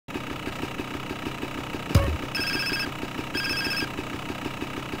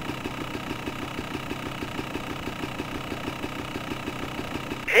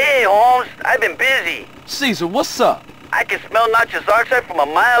Holmes. I've been busy. Caesar, what's up? I can smell nitrous oxide from a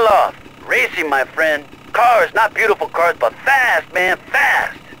mile off. Racing, my friend. Cars, not beautiful cars, but fast, man,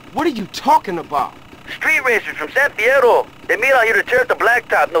 fast. What are you talking about? Street racers from San Fierro. They meet out here to tear up the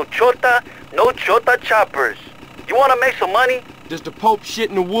blacktop. No chota choppers. You want to make some money? Does the Pope shit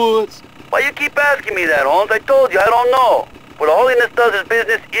in the woods? Why you keep asking me that, Holmes? I told you, I don't know. What Holiness does his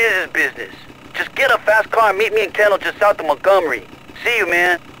business is his business. Just get a fast car and meet me in Kendall just south of Montgomery. See you,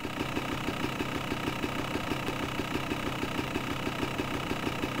 man.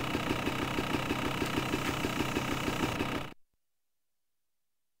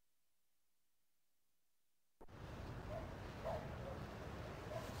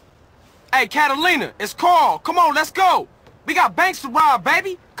 Hey, Catalina, it's Carl. Come on, let's go. We got banks to rob,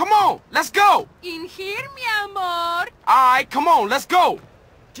 baby. Come on, let's go. In here, mi amor. All right, come on, let's go.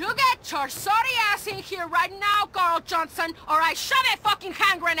 You get your sorry ass in here right now, Carl Johnson, or I shove a fucking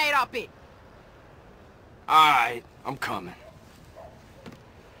hand grenade up it. All right, I'm coming.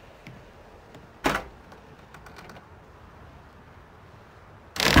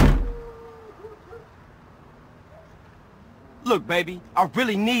 Look, baby, I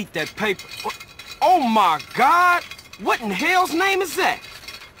really need that paper. Oh, my God! What in hell's name is that?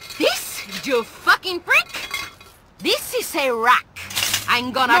 This, you fucking freak? This is a rack.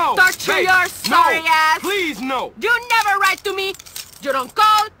 I'm gonna torture baby, your sorry ass. Please, no. You never write to me. You don't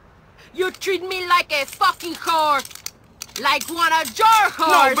call. You treat me like a fucking whore. Like one of your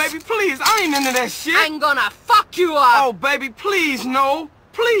whores. No, baby, please. I ain't into that shit. I'm gonna fuck you up. Oh, baby, please, no.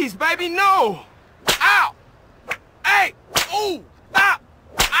 Please, baby, no. Ow! Hey! Ooh! Stop!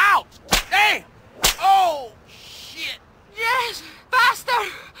 Ouch! Damn! Oh, shit! Yes! Faster!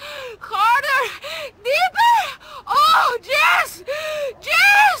 Harder! Deeper! Oh, yes!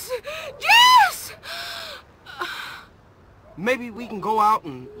 Yes! Yes! Maybe we can go out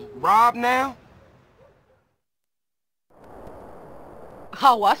and rob now?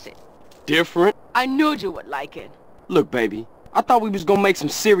 How was it? Different. I knew you would like it. Look, baby, I thought we was gonna make some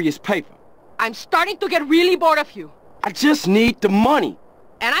serious paper. I'm starting to get really bored of you. I just need the money.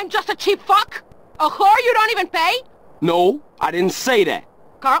 And I'm just a cheap fuck? A whore you don't even pay? No, I didn't say that.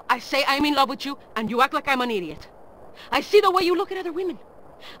 Carl, I say I'm in love with you, and you act like I'm an idiot. I see the way you look at other women.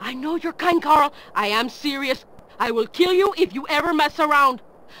 I know you're kind, Carl. I am serious. I will kill you if you ever mess around.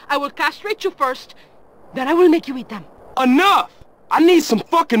 I will castrate you first, then I will make you eat them. Enough! I need some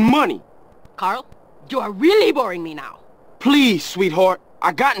fucking money. Carl, you are really boring me now. Please, sweetheart.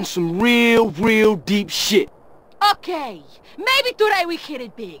 I got in some real deep shit. Okay, maybe today we hit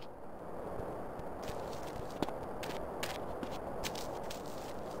it big.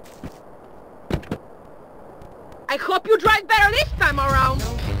 I hope you drive better this time around.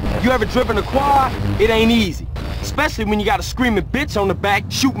 You ever driven a quad? It ain't easy. Especially when you got a screaming bitch on the back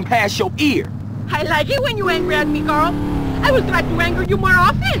shooting past your ear. I like it when you angry at me, Carl. I will try to anger you more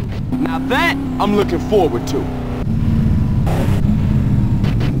often. Now that, I'm looking forward to.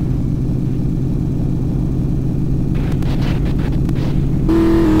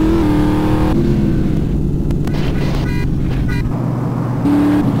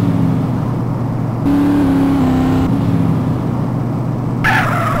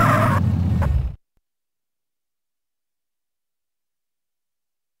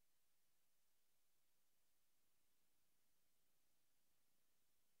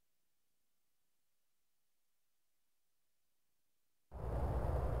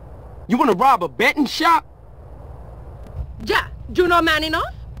 You wanna rob a betting shop? Yeah, you know man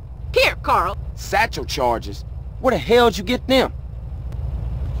enough? Here, Carl. Satchel charges. Where the hell'd you get them?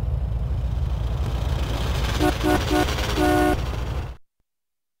 Open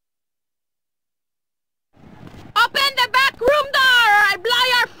the back room door or I blow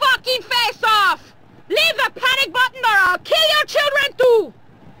your fucking face off! Leave the panic button or I'll kill your children too!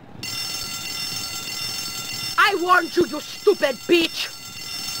 I warned you, you stupid bitch!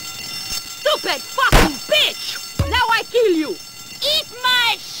 Stupid fucking bitch! Now I kill you! Eat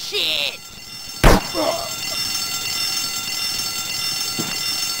my shit!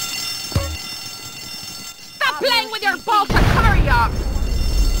 Stop playing with your balls and hurry up!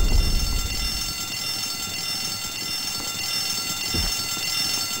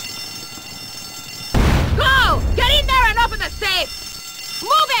 Go! Get in there and open the safe!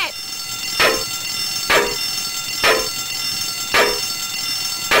 Move it!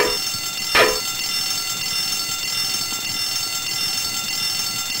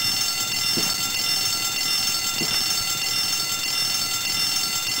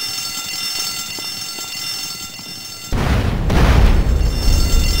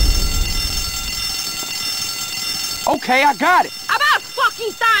 Okay, I got it. About fucking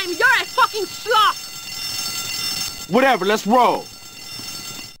fucking time! You're a fucking sloth! Whatever, let's roll.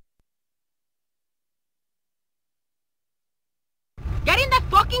 Get in the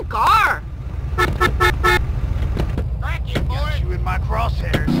fucking car! Got you in my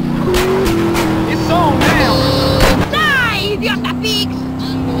crosshairs. It's on now. Die, idiota pigs!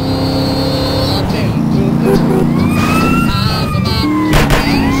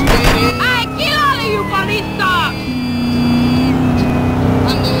 I kill all of you police dogs!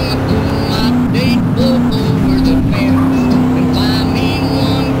 I'm gonna pull my date book over the fence and buy me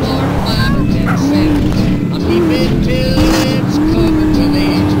one for 5 or 10 cents. I'll keep it till it's covered with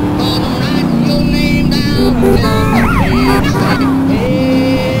age. Cause I'm writing your name down and tell the page.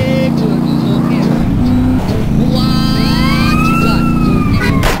 Hey, good looking. What you got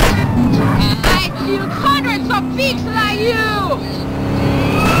cooking? I killed hundreds of pigs like you!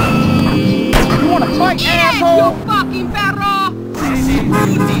 You wanna fight, Yes, asshole? you fucking perro!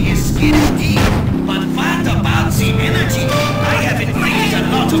 Beauty is skin deep, but what about the energy? I have inflicted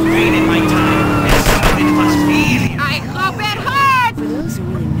a lot of pain in my time, and some of it was feeling. I hope it hurts! For those who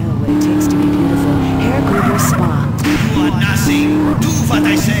really know what it takes to be beautiful, Hair Gruber Spa. You are nothing. Do what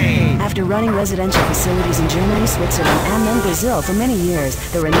I say. After running residential facilities in Germany, Switzerland, and then Brazil for many years,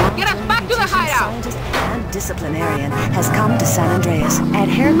 the renowned Get us back to the hideout! scientist and disciplinarian has come to San Andreas. At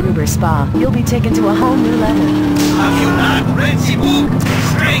Hair Gruber Spa, you'll be taken to a whole new level. Have you not read the book?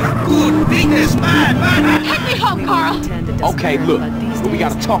 Strength, good, weakness, bad. Take me home, Carl! Okay, look, but we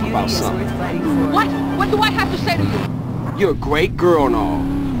gotta talk about something. What? What do I have to say to you? You're a great girl and all,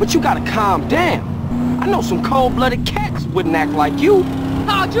 but you gotta calm down. I know some cold-blooded cats wouldn't act like you.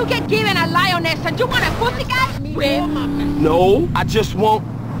 Oh, you get given a lioness and you want a pussycat? Whip? No, I just won't.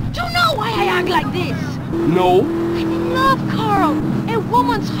 You know why I act like this? No. I'm in love, Carl. A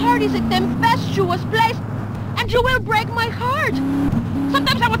woman's heart is a tempestuous place, and you will break my heart.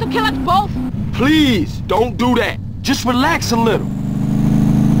 Sometimes I want to kill us both. Please, don't do that. Just relax a little.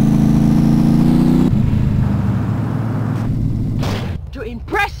 You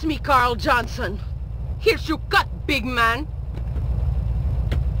impress me, Carl Johnson. Here's your cut, big man.